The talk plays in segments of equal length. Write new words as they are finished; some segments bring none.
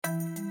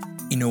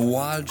In a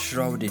world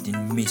shrouded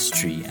in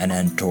mystery and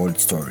untold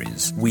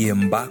stories, we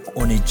embark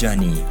on a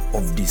journey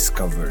of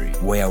discovery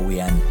where we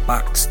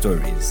unpack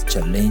stories,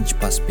 challenge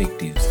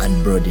perspectives,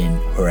 and broaden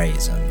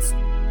horizons.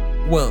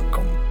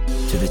 Welcome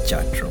to the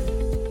chat room.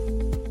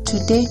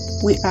 Today,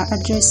 we are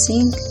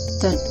addressing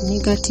the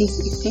negative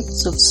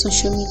effects of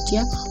social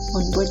media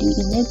on body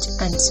image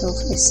and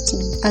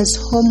self-esteem.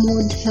 As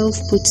Homewood Health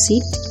puts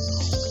it,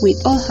 we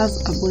all have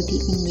a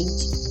body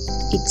image.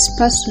 It's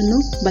personal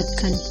but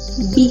can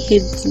be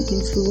heavily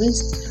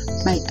influenced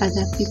by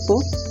other people,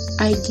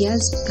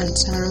 ideas, and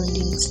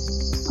surroundings.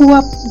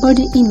 Poor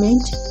body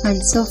image and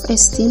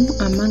self-esteem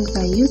among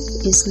the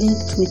youth is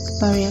linked with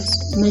various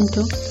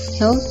mental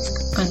health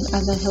and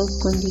other health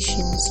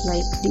conditions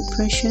like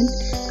depression,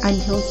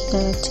 unhealthy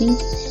dieting,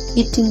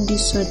 eating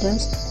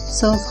disorders,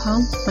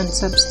 self-harm, and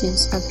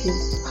substance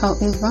abuse.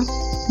 However,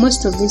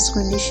 most of these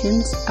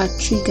conditions are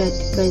triggered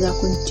by the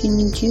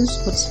continued use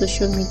of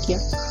social media,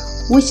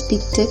 which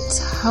dictates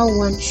how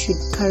one should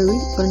carry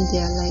on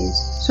their lives.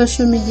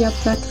 Social media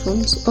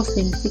platforms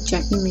often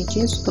feature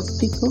images of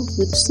people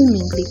with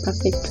seemingly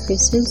perfect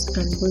faces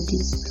and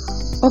bodies,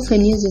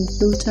 often using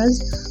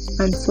filters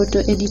and photo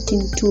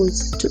editing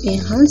tools to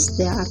enhance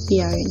their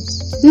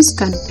appearance. This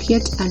can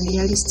create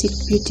unrealistic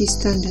beauty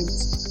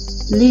standards,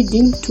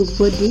 leading to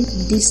body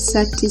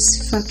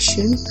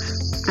dissatisfaction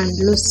and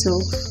low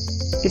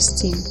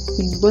self-esteem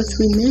in both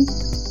women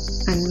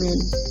and men.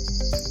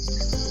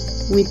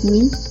 With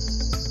me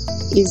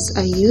is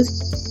a youth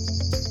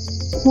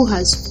who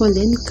has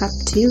fallen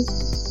captive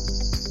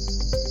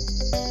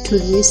to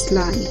this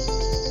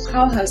lie.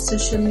 How has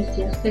social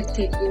media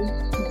affected your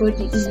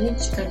body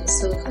image and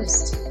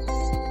self-esteem?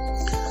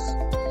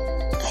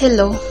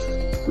 Hello,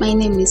 my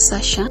name is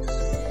Sasha.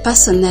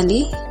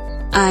 Personally,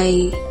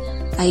 I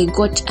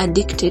got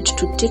addicted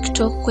to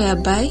TikTok,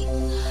 whereby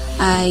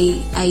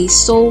I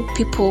saw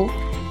people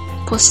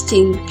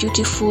posting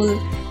beautiful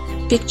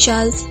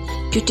pictures,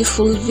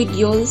 beautiful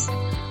videos,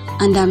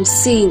 and I'm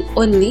seeing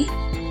only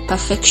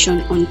perfection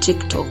on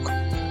TikTok.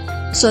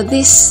 So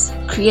this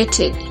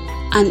created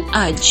an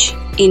urge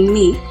in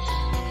me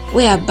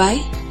whereby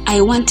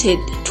I wanted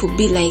to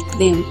be like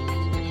them.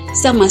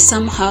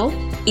 Somehow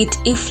it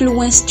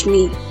influenced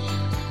me.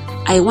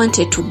 I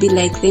wanted to be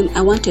like them.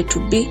 I wanted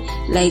to be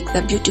like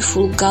the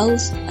beautiful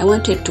girls. I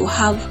wanted to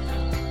have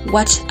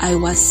what I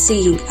was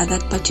seeing at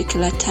that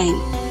particular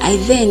time. I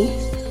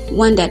then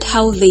wondered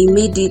how they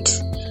made it.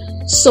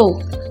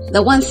 So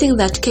the one thing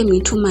that came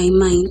into my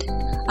mind,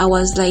 I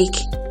was like,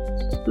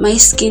 my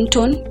skin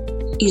tone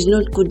is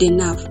not good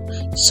enough.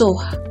 So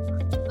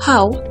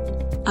how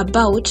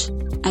about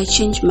I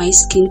change my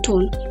skin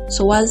tone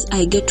so as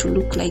I get to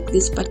look like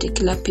these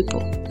particular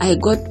people? I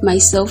got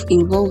myself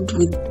involved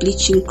with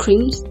bleaching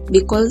creams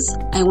because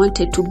I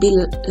wanted to be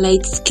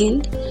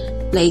light-skinned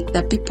like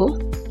the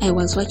people I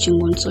was watching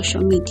on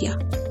social media,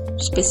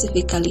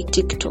 specifically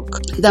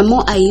TikTok. The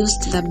more I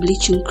used the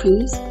bleaching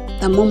creams,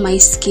 the more my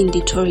skin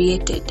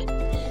deteriorated.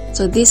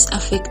 So this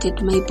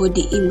affected my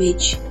body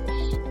image.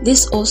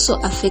 This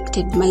also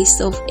affected my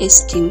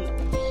self-esteem.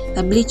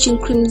 The bleaching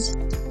creams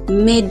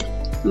made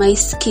my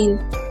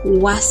skin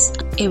worse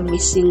every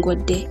single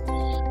day,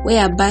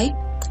 whereby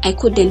I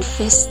couldn't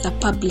face the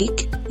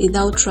public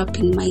without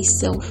wrapping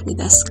myself with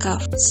a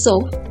scarf.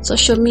 So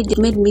social media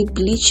made me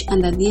bleach,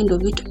 and at the end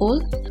of it all,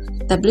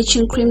 the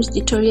bleaching creams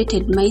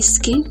deteriorated my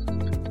skin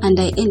and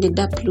I ended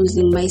up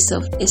losing my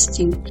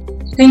self-esteem.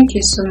 Thank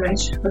you so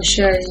much for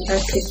sharing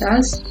that with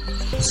us.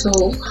 So,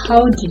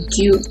 how did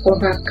you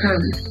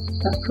overcome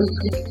the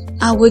problem?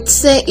 I would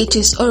say it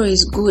is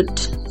always good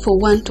for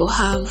one to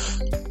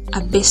have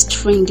a best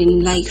friend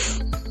in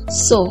life.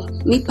 So,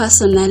 me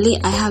personally,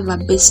 I have a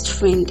best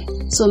friend.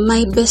 So,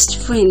 my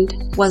best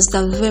friend was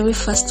the very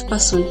first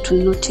person to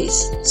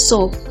notice.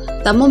 So,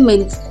 the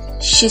moment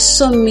she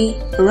saw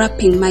me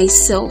wrapping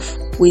myself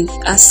with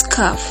a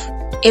scarf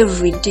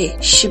every day,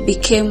 she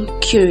became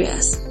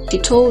curious. She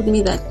told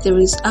me that there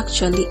is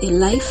actually a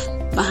life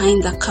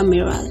behind the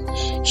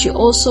camera. She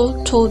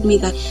also told me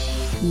that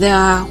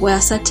there were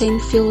certain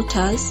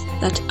filters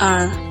that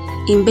are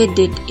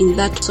embedded in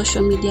that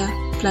social media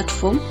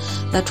platform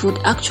that would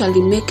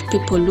actually make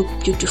people look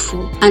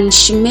beautiful. And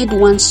she made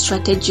one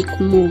strategic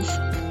move.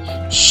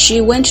 She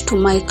went to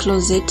my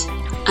closet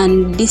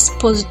and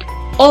disposed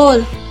all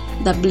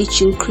the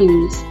bleaching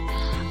creams,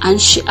 and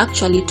she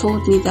actually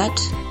told me that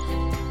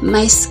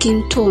my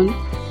skin tone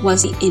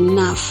was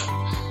enough.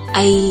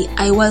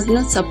 I was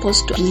not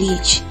supposed to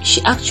bleach. She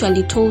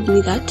actually told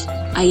me that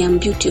I am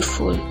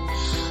beautiful.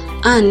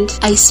 And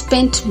I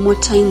spent more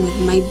time with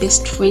my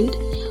best friend.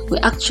 We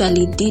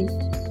actually did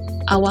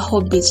our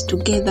hobbies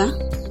together,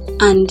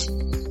 and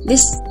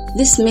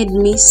this made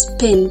me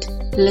spend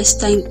less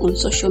time on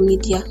social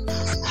media.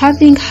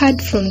 Having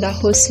heard from the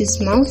horse's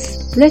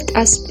mouth, let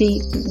us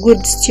be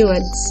good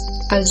stewards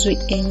as we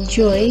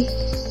enjoy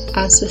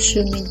our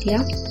social media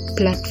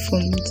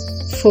platforms.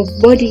 For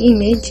body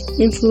image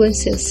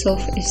influences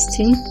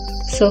self-esteem,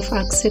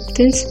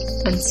 self-acceptance,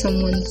 and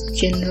someone's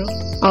general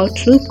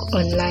outlook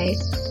on life.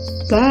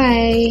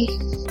 Bye!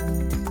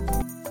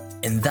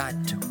 And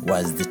that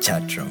was the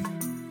chat room.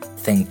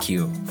 Thank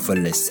you for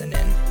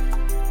listening.